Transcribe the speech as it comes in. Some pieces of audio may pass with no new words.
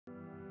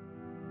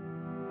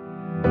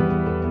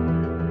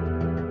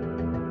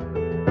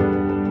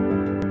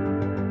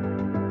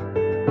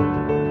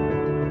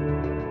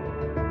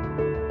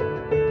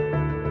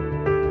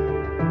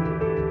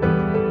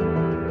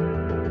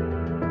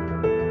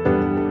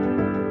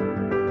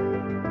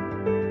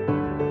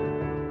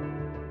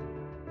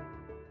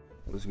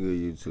good,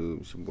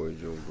 YouTube? It's your boy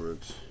Joe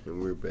Brooks,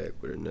 and we're back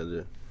with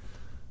another.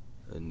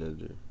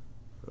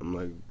 I'm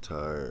like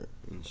tired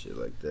and shit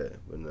like that,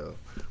 but no,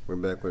 we're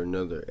back with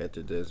another at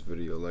the desk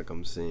video. Like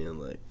I'm saying,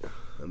 like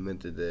I'm at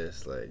the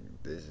desk, like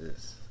this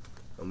is.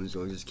 I'm just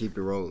gonna keep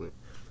it rolling,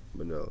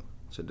 but no.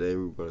 Today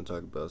we're gonna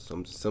talk about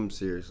some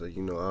serious. Like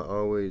I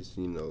always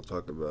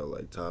talk about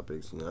like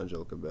topics. I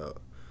joke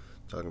about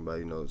talking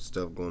about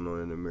stuff going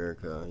on in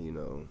America.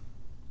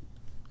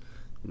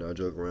 I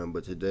joke around,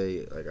 but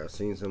today, like, I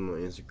seen something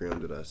on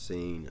Instagram that I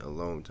seen a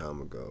long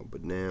time ago,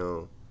 but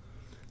now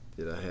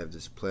that I have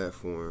this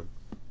platform,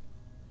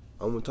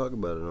 I'm gonna talk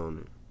about it on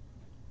it.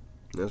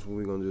 That's what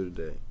we're gonna do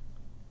today.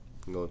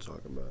 We're gonna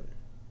talk about it.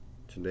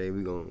 Today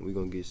we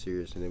gonna get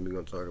serious, and then we're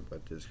gonna talk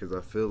about this, because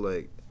I feel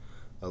like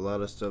a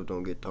lot of stuff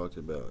don't get talked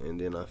about, and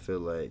then I feel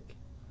like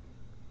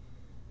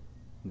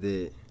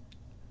that's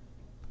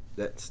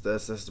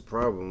the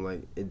problem.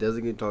 Like, it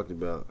doesn't get talked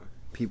about.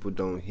 People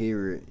don't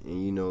hear it,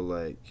 and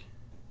like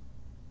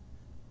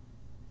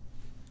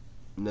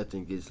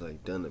nothing gets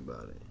like done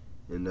about it.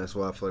 And that's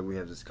why I feel like we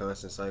have this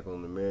constant cycle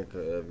in America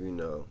of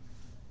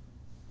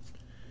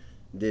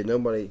that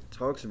nobody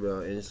talks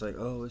about, and it's like,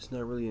 oh, it's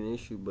not really an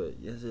issue, but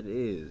yes it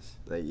is.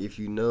 Like, if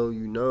you know,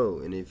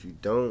 and if you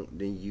don't,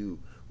 then you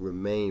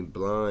remain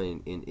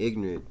blind and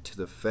ignorant to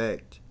the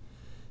fact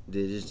that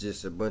it's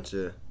just a bunch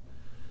of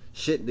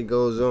shit that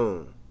goes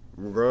on,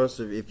 regardless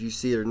of if you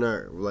see it or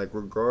not. Like,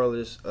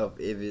 regardless of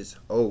if it's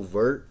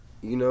overt,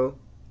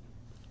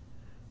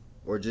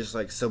 or just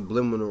like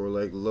subliminal, or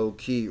like low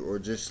key, or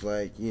just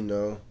like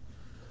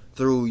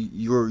through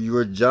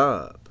your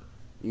job,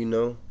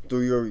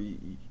 through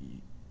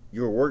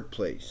your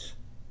workplace,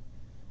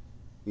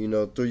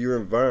 through your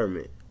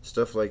environment,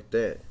 stuff like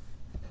that.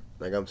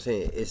 Like I'm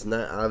saying, it's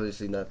not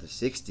obviously not the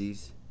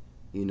 60s,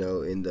 in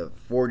the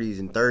 40s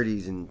and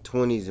 30s and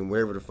 20s and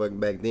whatever the fuck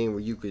back then, where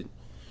you could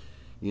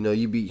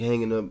you be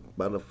hanging up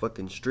by the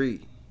fucking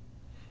street.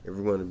 If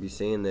we're going to be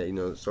saying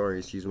that, sorry,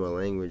 excuse my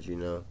language,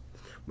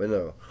 But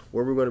no,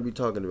 what we're going to be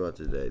talking about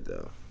today,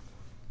 though.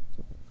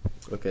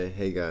 Okay,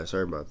 hey guys,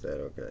 sorry about that,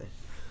 okay.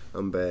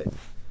 I'm back.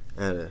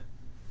 I had to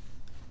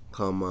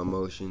calm my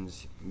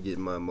emotions, get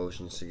my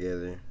emotions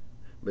together.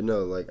 But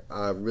no, like,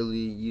 I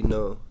really,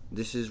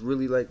 this is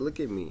really like, look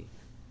at me.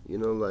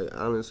 Like,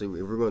 honestly,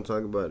 if we're going to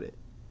talk about it,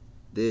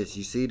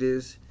 you see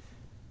this?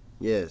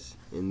 Yes,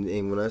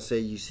 and when I say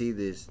you see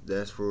this,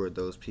 that's for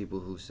those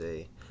people who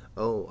say,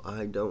 oh,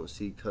 I don't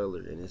see color.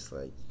 And it's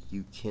like,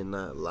 you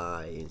cannot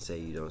lie and say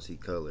you don't see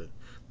color.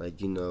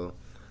 Like,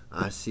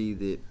 I see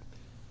that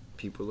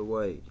people are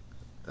white.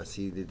 I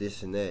see that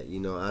this and that.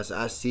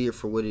 I see it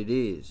for what it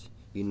is.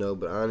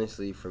 But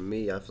honestly, for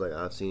me, I feel like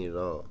I've seen it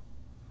all.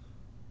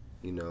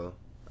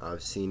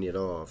 I've seen it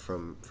all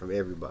from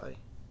everybody.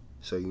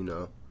 So,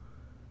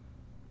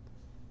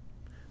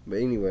 But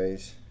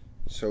anyways,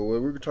 so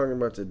what we're talking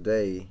about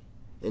today,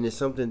 and it's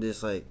something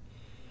that's like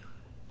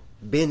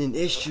been an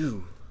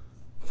issue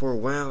for a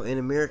while in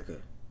America.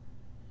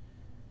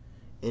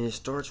 And it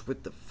starts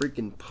with the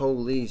freaking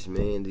police,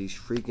 man. These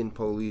freaking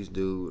police,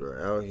 dude,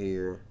 are out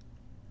here,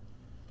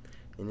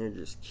 and they're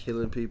just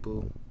killing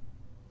people.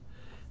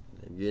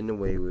 They're getting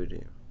away with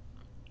it.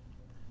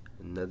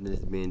 And nothing is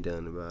being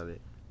done about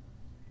it.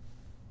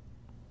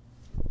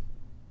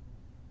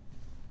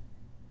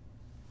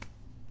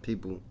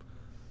 People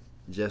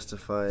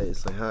justify it.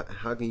 It's like,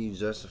 how can you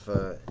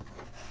justify it?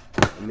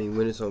 I mean,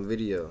 when it's on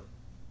video.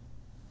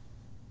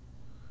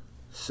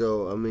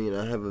 So, I mean,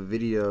 I have a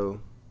video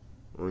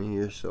on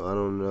here, so I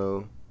don't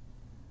know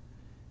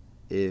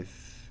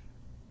if,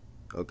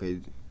 okay,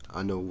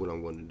 I know what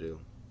I'm going to do.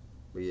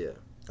 But yeah,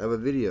 I have a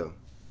video.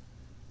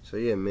 So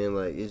yeah, man,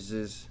 like, it's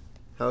just,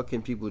 how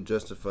can people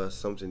justify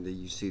something that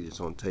you see that's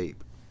on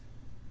tape?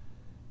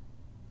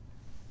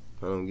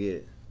 I don't get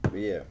it. But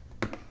yeah,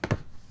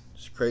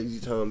 it's crazy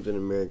times in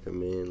America,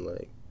 man.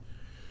 Like,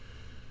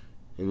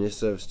 and this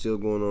stuff's still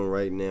going on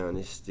right now, and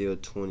it's still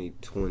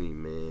 2020,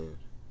 man.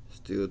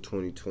 Still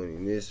 2020.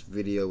 And this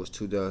video was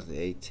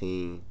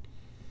 2018.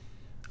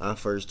 I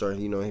first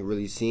started,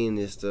 really seeing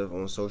this stuff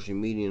on social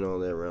media and all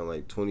that around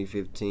like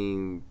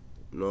 2015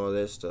 and all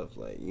that stuff.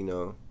 Like,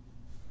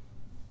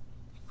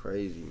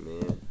 crazy,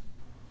 man.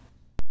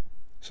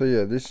 So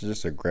yeah, this is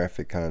just a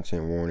graphic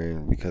content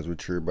warning, because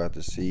what you're about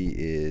to see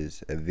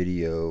is a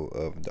video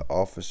of the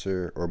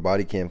officer, or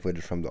body cam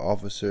footage from the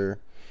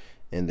officer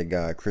and the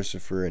guy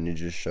Christopher, and it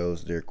just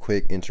shows their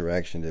quick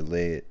interaction that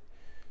led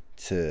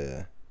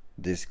to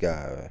this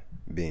guy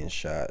being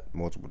shot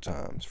multiple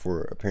times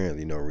for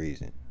apparently no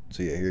reason.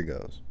 So yeah, here it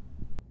goes.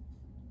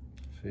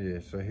 So yeah,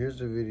 so here's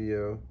the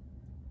video.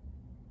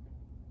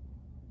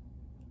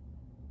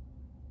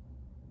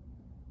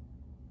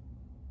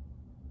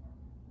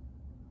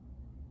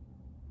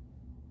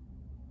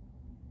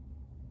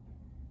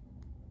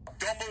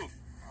 Don't move.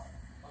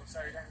 I'm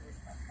sorry,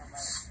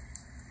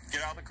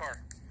 get out of the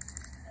car.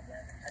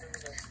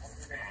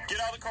 Get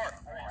out of the car.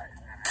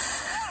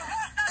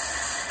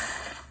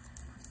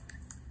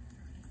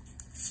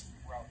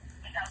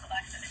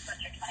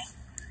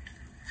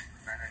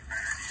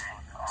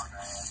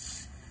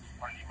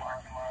 On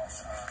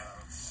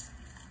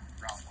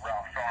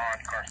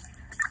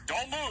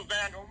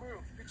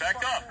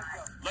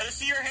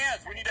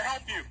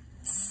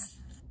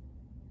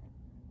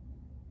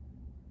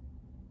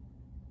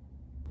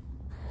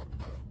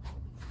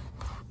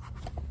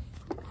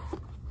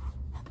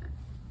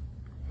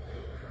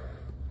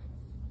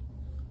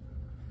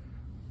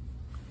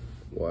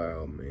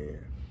Wow,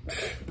 man.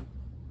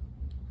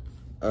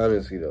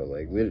 Honestly though,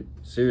 like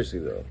seriously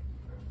though,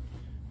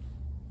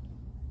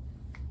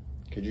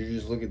 could you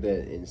just look at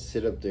that and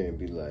sit up there and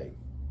be like,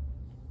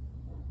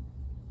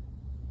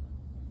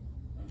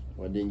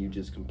 why didn't you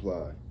just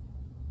comply?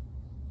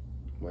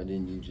 Why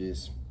didn't you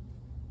just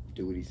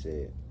do what he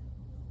said?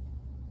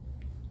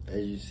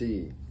 As you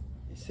see,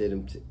 he said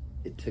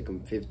it took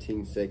him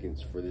 15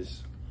 seconds for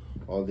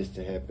all this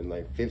to happen.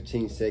 Like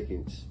 15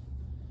 seconds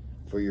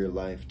for your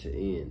life to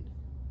end.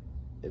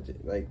 I'm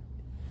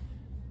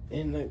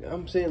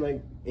saying,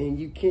 like, and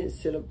you can't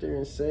sit up there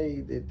and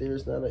say that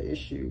there's not an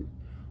issue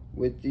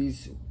with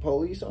these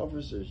police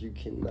officers. You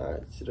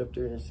cannot sit up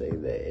there and say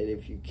that. And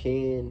if you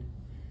can,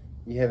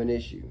 you have an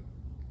issue.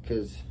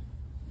 Because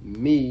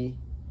me,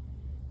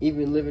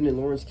 even living in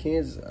Lawrence,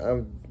 Kansas,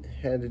 I've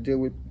had to deal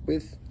with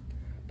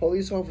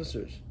police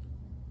officers.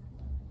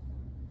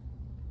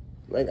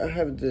 Like, I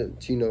have to,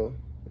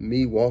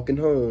 me walking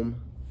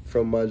home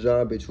from my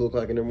job at 2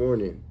 o'clock in the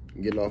morning,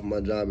 getting off my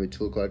job at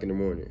 2 o'clock in the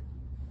morning,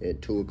 at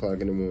 2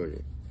 o'clock in the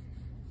morning.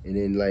 And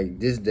then, like,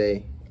 this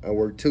day, I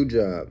work 2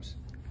 jobs.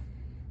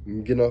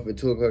 I'm getting off at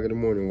 2 o'clock in the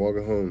morning,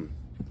 walking home.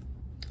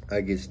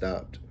 I get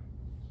stopped.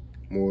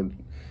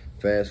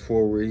 Fast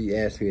forward, he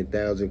asked me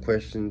 1,000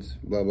 questions,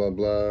 blah, blah,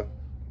 blah.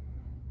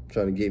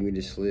 Trying to get me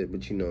to slip,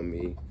 but you know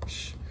me.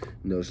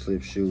 No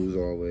slip shoes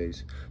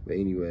always. But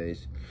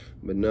anyways,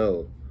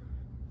 no.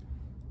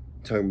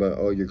 Talking about,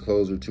 oh, your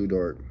clothes are too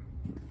dark.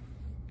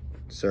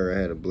 Sir,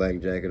 I had a black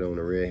jacket on,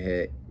 a red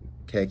hat,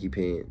 khaki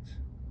pants,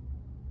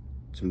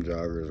 some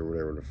joggers or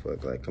whatever the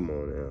fuck. Like, come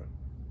on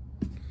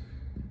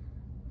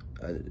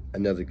now.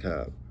 Another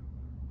cop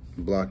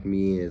blocked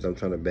me in as I'm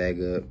trying to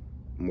bag up.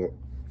 More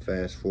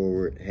fast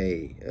forward,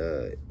 hey,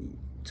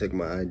 took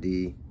my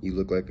ID. You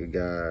look like a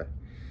guy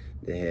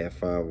that had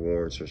 5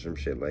 warrants or some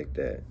shit like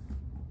that.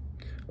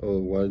 Oh,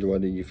 why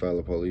did you file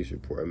a police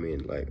report? I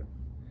mean, like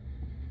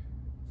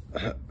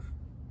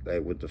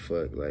what the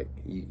fuck? Like,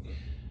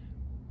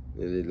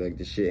 like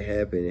the shit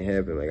happened. It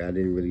happened. Like, I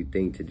didn't really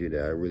think to do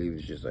that. I really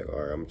was just like, all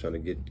right, I'm trying to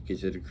get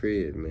to the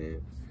crib,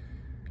 man.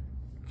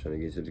 I'm trying to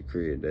get to the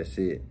crib. That's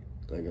it.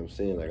 Like I'm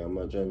saying, like, I'm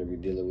not trying to be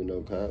dealing with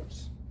no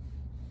cops.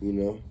 You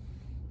know,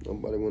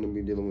 nobody want to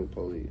be dealing with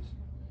police.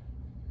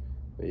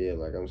 But yeah,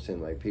 like I'm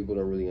saying, like, people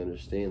don't really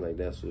understand. Like,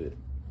 that's what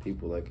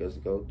people like us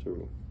go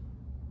through.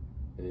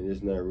 And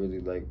it's not really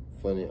like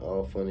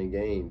all fun and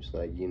games.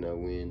 Like,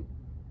 when.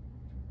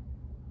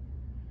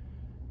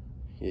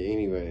 Yeah,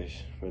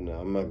 anyways, but no,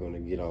 I'm not going to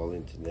get all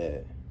into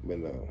that. But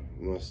no,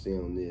 I'm going to stay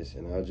on this.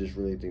 And I just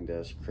really think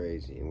that's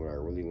crazy. And what I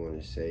really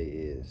want to say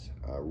is,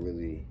 I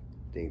really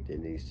think there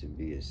needs to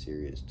be a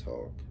serious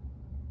talk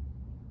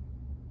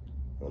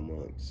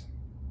amongst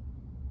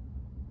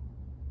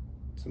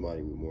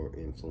somebody with more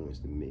influence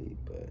than me.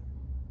 But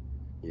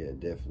yeah,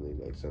 definitely,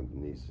 like,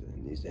 something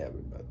needs to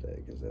happen about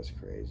that, because that's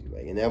crazy.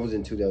 Like, and that was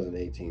in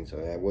 2018, so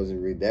that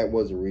wasn't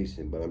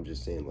recent. But I'm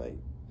just saying, like,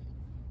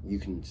 you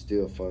can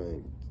still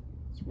find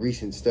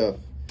recent stuff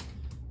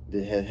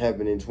that had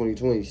happened in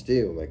 2020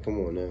 still. Like, come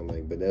on now.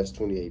 Like, but that's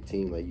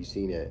 2018. Like, you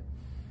seen that.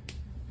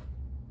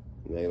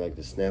 Like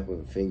the snap of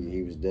a finger,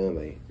 he was done.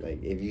 Like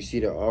if you see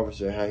the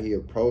officer, how he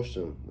approached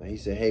him, like, he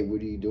said, hey, what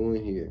are you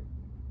doing here?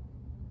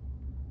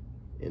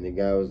 And the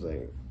guy was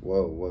like,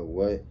 whoa,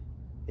 what?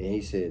 And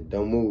he said,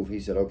 don't move. He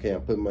said, okay,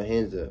 I'm putting my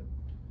hands up.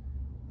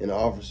 And the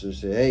officer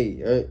said,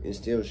 hey, and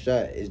still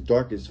shot. It's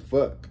dark as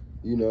fuck.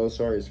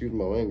 Sorry, excuse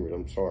my language.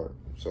 I'm sorry.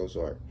 I'm so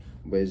sorry.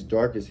 But it's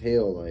dark as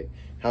hell. Like,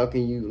 how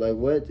can you, like,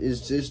 what?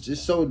 It's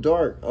just so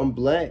dark. I'm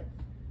black.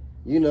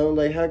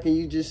 Like, how can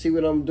you just see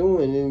what I'm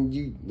doing? And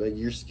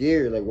you're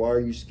scared. Like, why are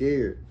you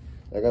scared?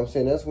 Like, I'm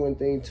saying, that's one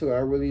thing, too. I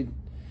really,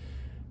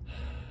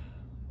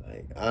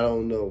 like, I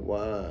don't know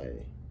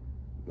why.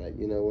 Like,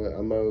 you know what?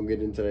 I'm not going to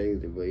get into that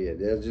either. But, yeah,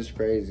 that's just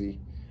crazy.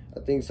 I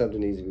think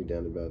something needs to be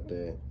done about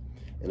that.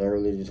 And I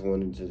really just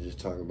wanted to just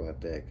talk about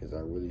that, because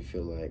I really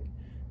feel like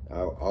I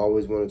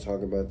always want to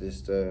talk about this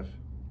stuff.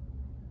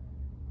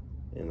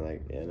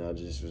 And I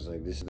just was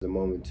like, this is the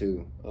moment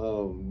too.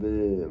 Oh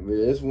man,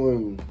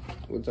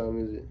 what time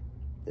is it?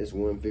 It's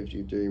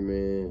 1:53,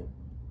 man.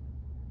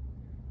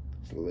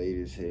 It's late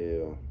as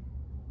hell.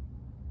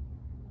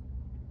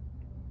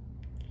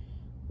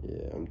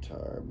 Yeah, I'm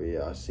tired. But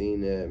yeah, I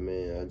seen that,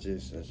 man.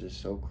 That's just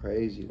so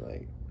crazy.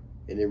 Like,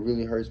 and it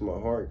really hurts my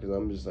heart, because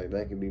I'm just like,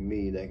 that could be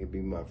me, that could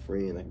be my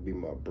friend, that could be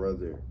my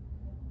brother.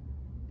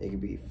 It could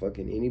be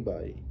fucking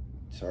anybody.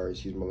 Sorry,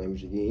 excuse my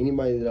language again.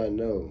 Anybody that I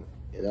know.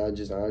 And I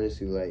just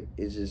honestly, like,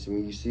 it's just,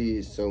 when you see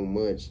it so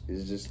much,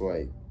 it's just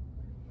like,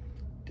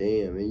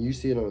 damn. And you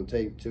see it on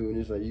tape too, and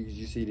it's like,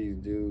 you see these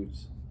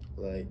dudes,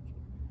 like,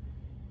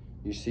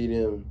 you see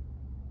them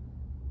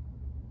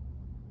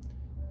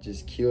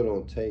just killed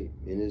on tape,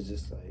 and it's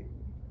just like,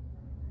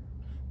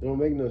 it don't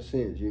make no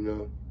sense,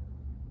 because,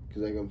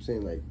 like I'm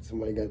saying, like,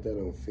 somebody got that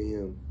on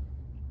film.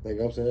 Like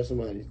I'm saying, that's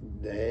somebody's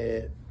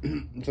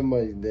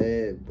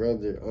dad,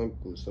 brother,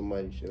 uncle,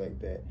 somebody, shit like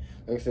that.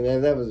 Like I'm saying,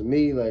 if that was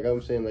me, like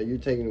I'm saying, like, you're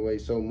taking away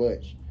so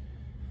much.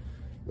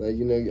 Like,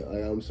 like,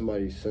 I'm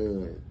somebody's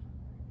son.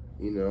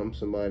 You know, I'm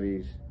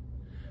somebody's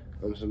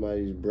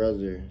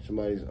brother,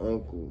 somebody's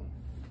uncle,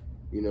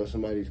 you know,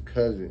 somebody's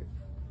cousin,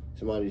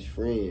 somebody's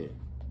friend.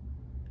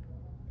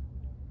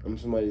 I'm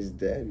somebody's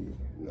daddy.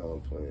 No,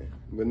 I'm playing.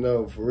 But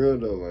no, for real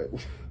though, like,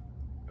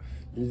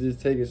 you're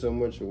just taking so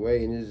much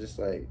away, and it's just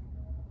like,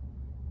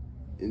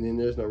 and then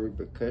there's no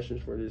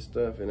repercussions for this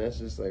stuff, and that's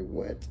just like,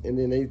 what? And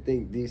then they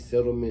think these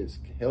settlements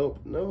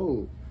help.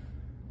 No,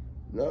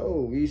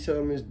 these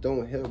settlements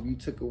don't help. You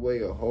took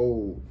away a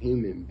whole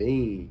human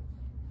being.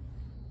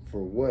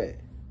 For what?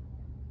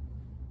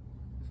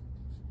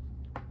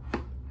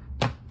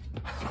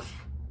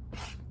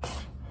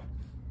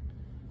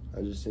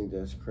 I just think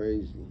that's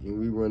crazy. And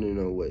we running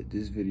on what?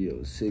 This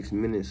video is 6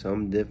 minutes, so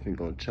I'm definitely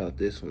gonna chop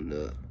this one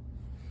up.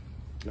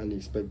 I didn't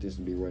expect this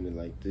to be running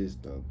like this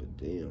though, but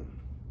damn.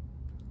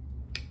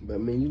 But I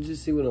mean, you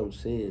just see what I'm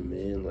saying,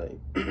 man. Like,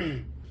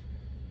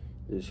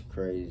 it's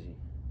crazy.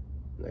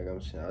 Like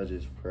I'm saying, I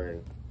just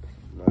pray.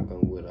 Knock on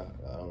wood.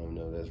 I don't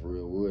know if that's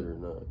real wood or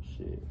not.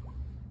 Shit.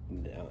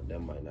 That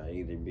might not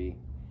either be.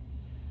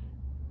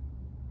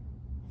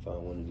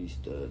 Find one of these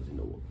studs in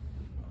the world.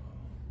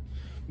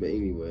 But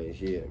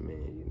anyways, yeah,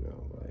 man, you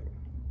know, like,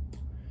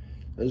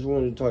 I just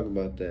wanted to talk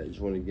about that. Just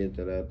want to get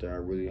that out there. I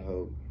really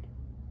hope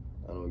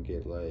I don't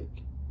get, like,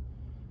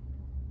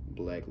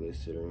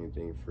 blacklisted or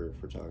anything for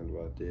talking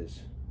about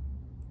this.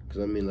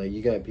 Because, I mean, like,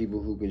 you got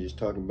people who can just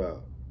talk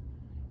about,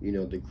 you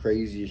know, the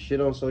craziest shit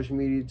on social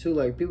media, too.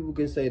 Like, people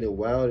can say the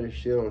wildest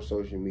shit on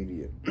social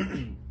media.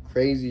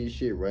 Craziest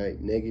shit,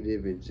 right?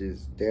 Negative and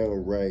just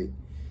downright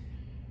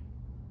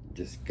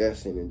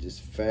disgusting and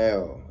just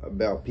foul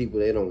about people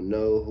they don't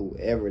know,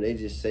 whoever. They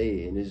just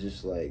say it, and it's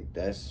just like,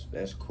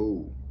 that's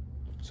cool.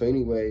 So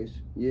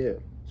anyways, yeah.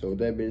 So with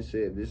that being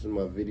said, this is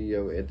my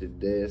video at the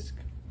desk.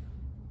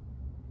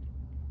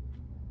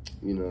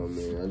 You know,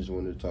 man, I just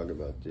wanted to talk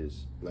about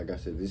this. Like I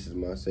said, this is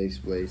my safe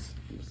space.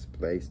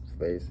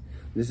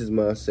 This is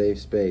my safe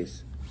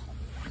space.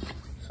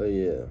 So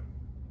yeah.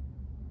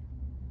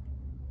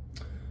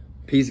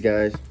 Peace,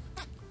 guys.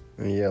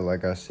 And yeah,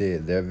 like I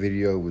said, that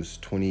video was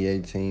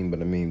 2018,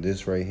 but I mean,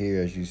 this right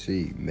here, as you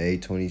see, May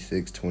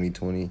 26,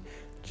 2020,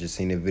 just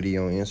seen a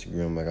video on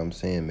Instagram. Like I'm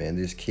saying, man,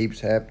 this keeps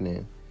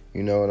happening,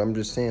 you know, and I'm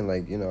just saying,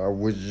 like, you know, I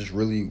would just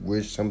really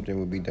wish something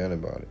would be done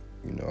about it.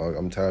 You know,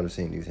 I'm tired of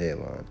seeing these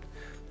headlines.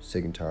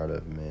 Sick and tired of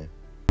it, man.